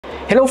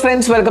Hello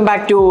friends, welcome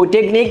back to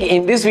Technique.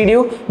 In this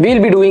video,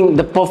 we'll be doing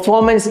the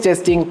performance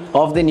testing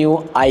of the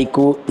new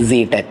iQOO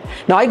Z10.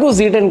 Now iQOO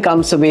Z10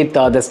 comes with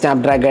the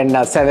Snapdragon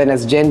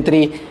 7S Gen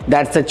 3.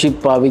 That's the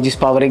chip which is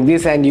powering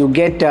this, and you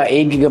get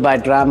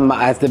 8GB RAM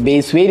as the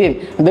base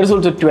variant. And there's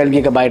also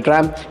 12GB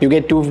RAM. You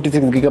get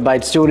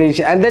 256GB storage,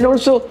 and then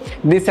also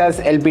this has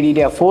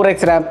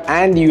LPDDR4X RAM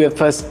and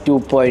UFS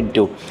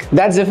 2.2.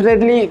 That's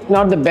definitely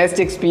not the best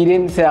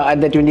experience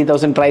at the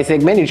 20,000 price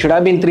segment. It should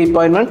have been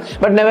 3.1,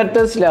 but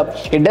nevertheless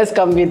it does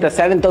come with a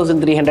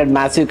 7300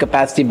 massive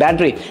capacity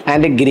battery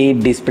and a great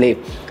display.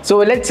 So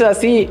let's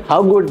see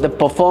how good the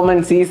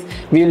performance is.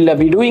 We'll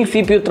be doing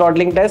CPU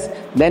throttling test,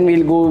 then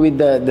we'll go with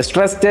the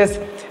stress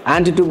test,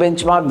 AnTuTu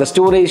benchmark, the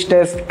storage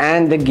test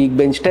and the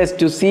Geekbench test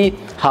to see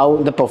how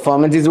the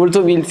performance is.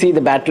 Also we'll see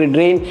the battery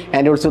drain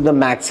and also the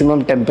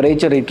maximum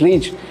temperature it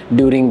reached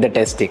during the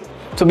testing.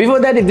 So before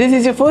that, if this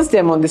is your first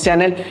time on this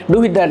channel,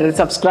 do hit that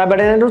subscribe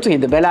button and also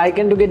hit the bell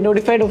icon to get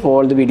notified of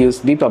all the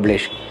videos we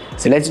publish.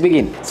 So let's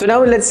begin. So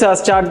now let's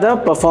start the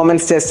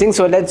performance testing.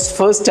 So let's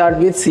first start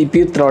with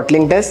CPU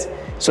throttling test.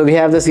 So we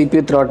have the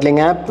CPU throttling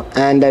app,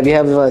 and we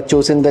have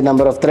chosen the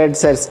number of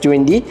threads as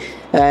 20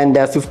 and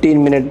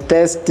 15-minute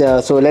test.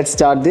 So let's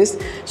start this.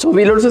 So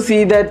we'll also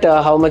see that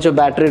how much of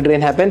battery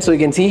drain happens. So you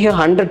can see here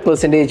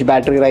 100%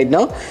 battery right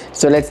now.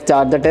 So let's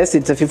start the test.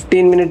 It's a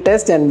 15-minute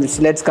test, and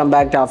let's come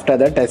back after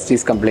the test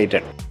is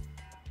completed.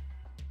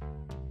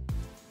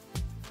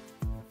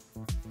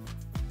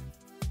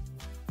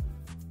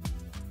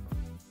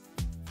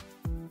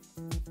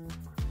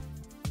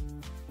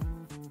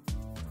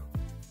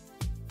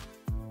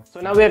 So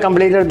now we have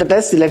completed the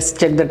test. Let's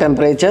check the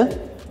temperature.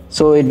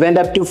 So it went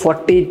up to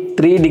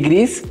 43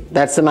 degrees.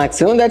 That's the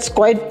maximum. That's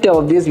quite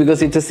obvious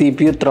because it's a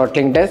CPU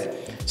throttling test.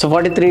 So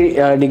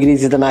 43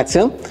 degrees is the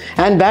maximum.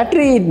 And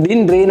battery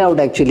didn't drain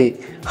out actually.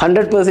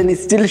 100%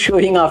 is still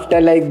showing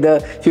after like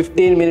the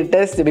 15-minute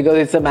test because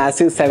it's a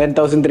massive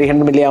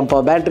 7300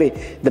 milliampere battery.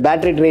 The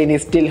battery drain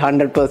is still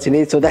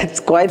 100%. So that's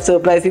quite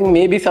surprising.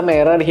 Maybe some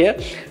error here,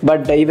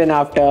 but even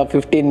after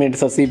 15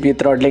 minutes of CPU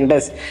throttling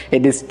test,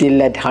 it is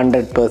still at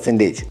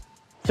 100%.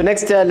 So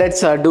next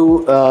let's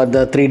do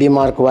the 3D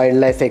Mark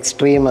Wildlife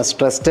Extreme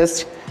stress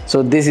test.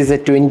 So this is a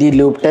 20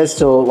 loop test.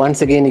 So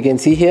once again you can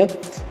see here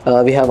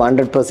we have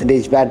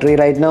 100% battery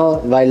right now.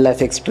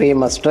 Wildlife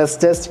Extreme stress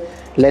test.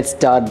 Let's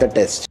start the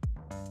test.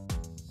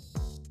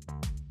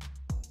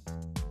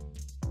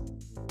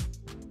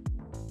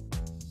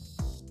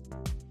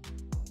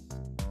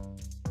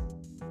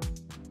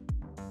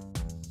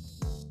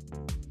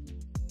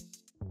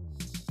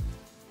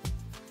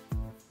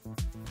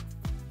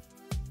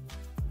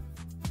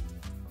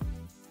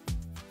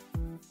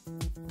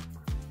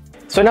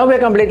 So now we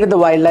have completed the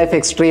Wildlife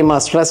Extreme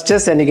stress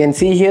test, and you can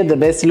see here the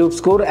best loop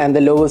score and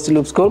the lowest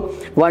loop score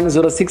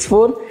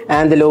 1064,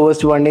 and the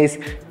lowest one is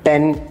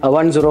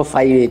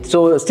 1058.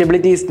 So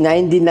stability is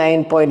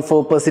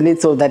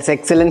 99.4%. So that's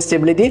excellent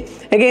stability.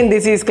 Again,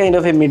 this is kind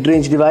of a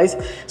mid-range device,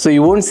 so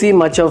you won't see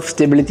much of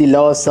stability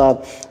loss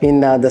in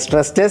the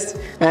stress test.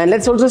 And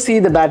let's also see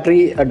the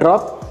battery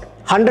drop.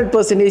 100%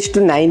 to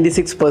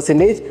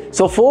 96%,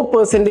 so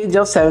 4%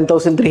 of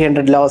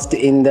 7300 lost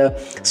in the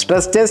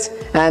stress test,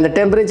 and the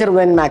temperature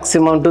went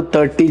maximum to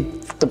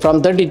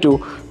from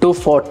 32 to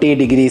 40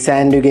 degrees,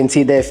 and you can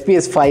see the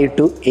FPS 5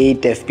 to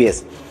 8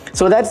 FPS.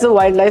 So that's the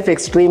Wildlife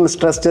Extreme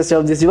stress test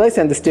of this device,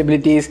 and the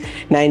stability is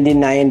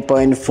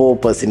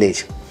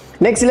 99.4%.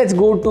 Next, let's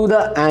go to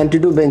the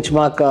AnTuTu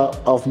benchmark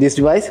of this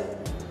device.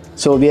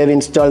 So we have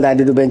installed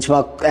AnTuTu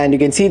benchmark, and you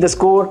can see the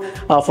score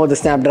for the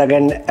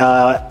Snapdragon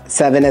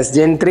 7S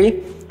Gen 3,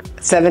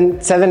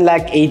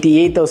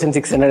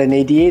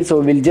 7,88,688.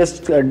 So we'll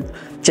just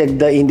check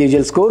the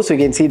individual score. So you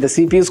can see the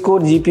CPU score,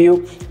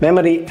 GPU,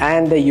 memory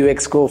and the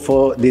UX score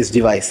for this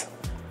device.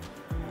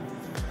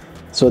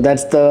 So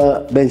that's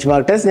the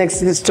benchmark test.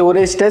 Next is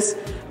storage test.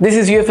 This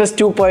is UFS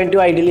 2.2.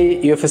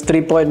 Ideally UFS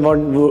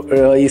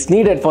 3.1 is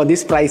needed for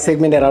this price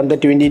segment around the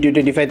 20 to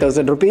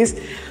 25,000 rupees.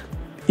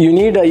 You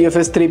need a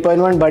UFS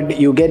 3.1, but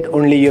you get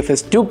only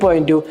UFS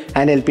 2.2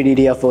 and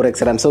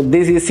LPDDR4X RAM. So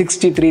this is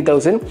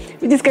 63,000,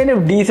 which is kind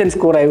of decent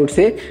score, I would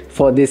say,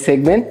 for this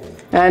segment.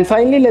 And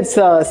finally, let's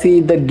see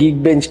the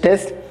Geekbench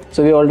test.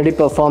 So we already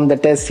performed the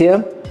test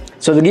here.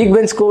 So the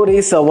Geekbench score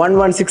is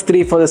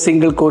 1163 for the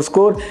single core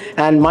score,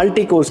 and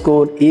multi-core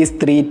score is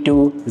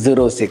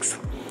 3206.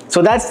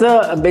 So that's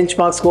the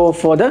benchmark score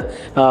for the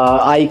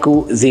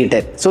iQOO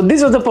Z10. So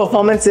this was the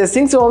performance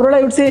testing. So overall,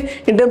 I would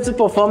say in terms of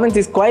performance,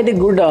 it's quite a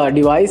good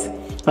device.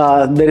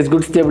 There is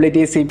good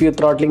stability, CPU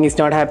throttling is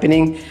not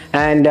happening,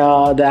 and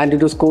the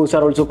AnTuTu scores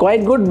are also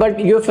quite good, but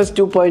UFS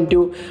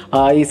 2.2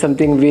 is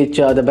something which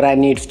the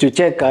brand needs to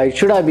check. It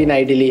should have been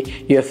ideally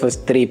UFS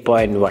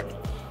 3.1.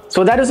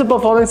 So that is the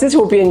performances.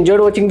 Hope you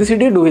enjoyed watching this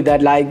video. Do hit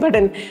that like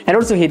button and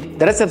also hit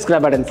the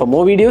subscribe button for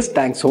more videos.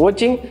 Thanks for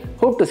watching.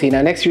 Hope to see you in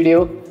our next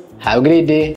video. Have a great day.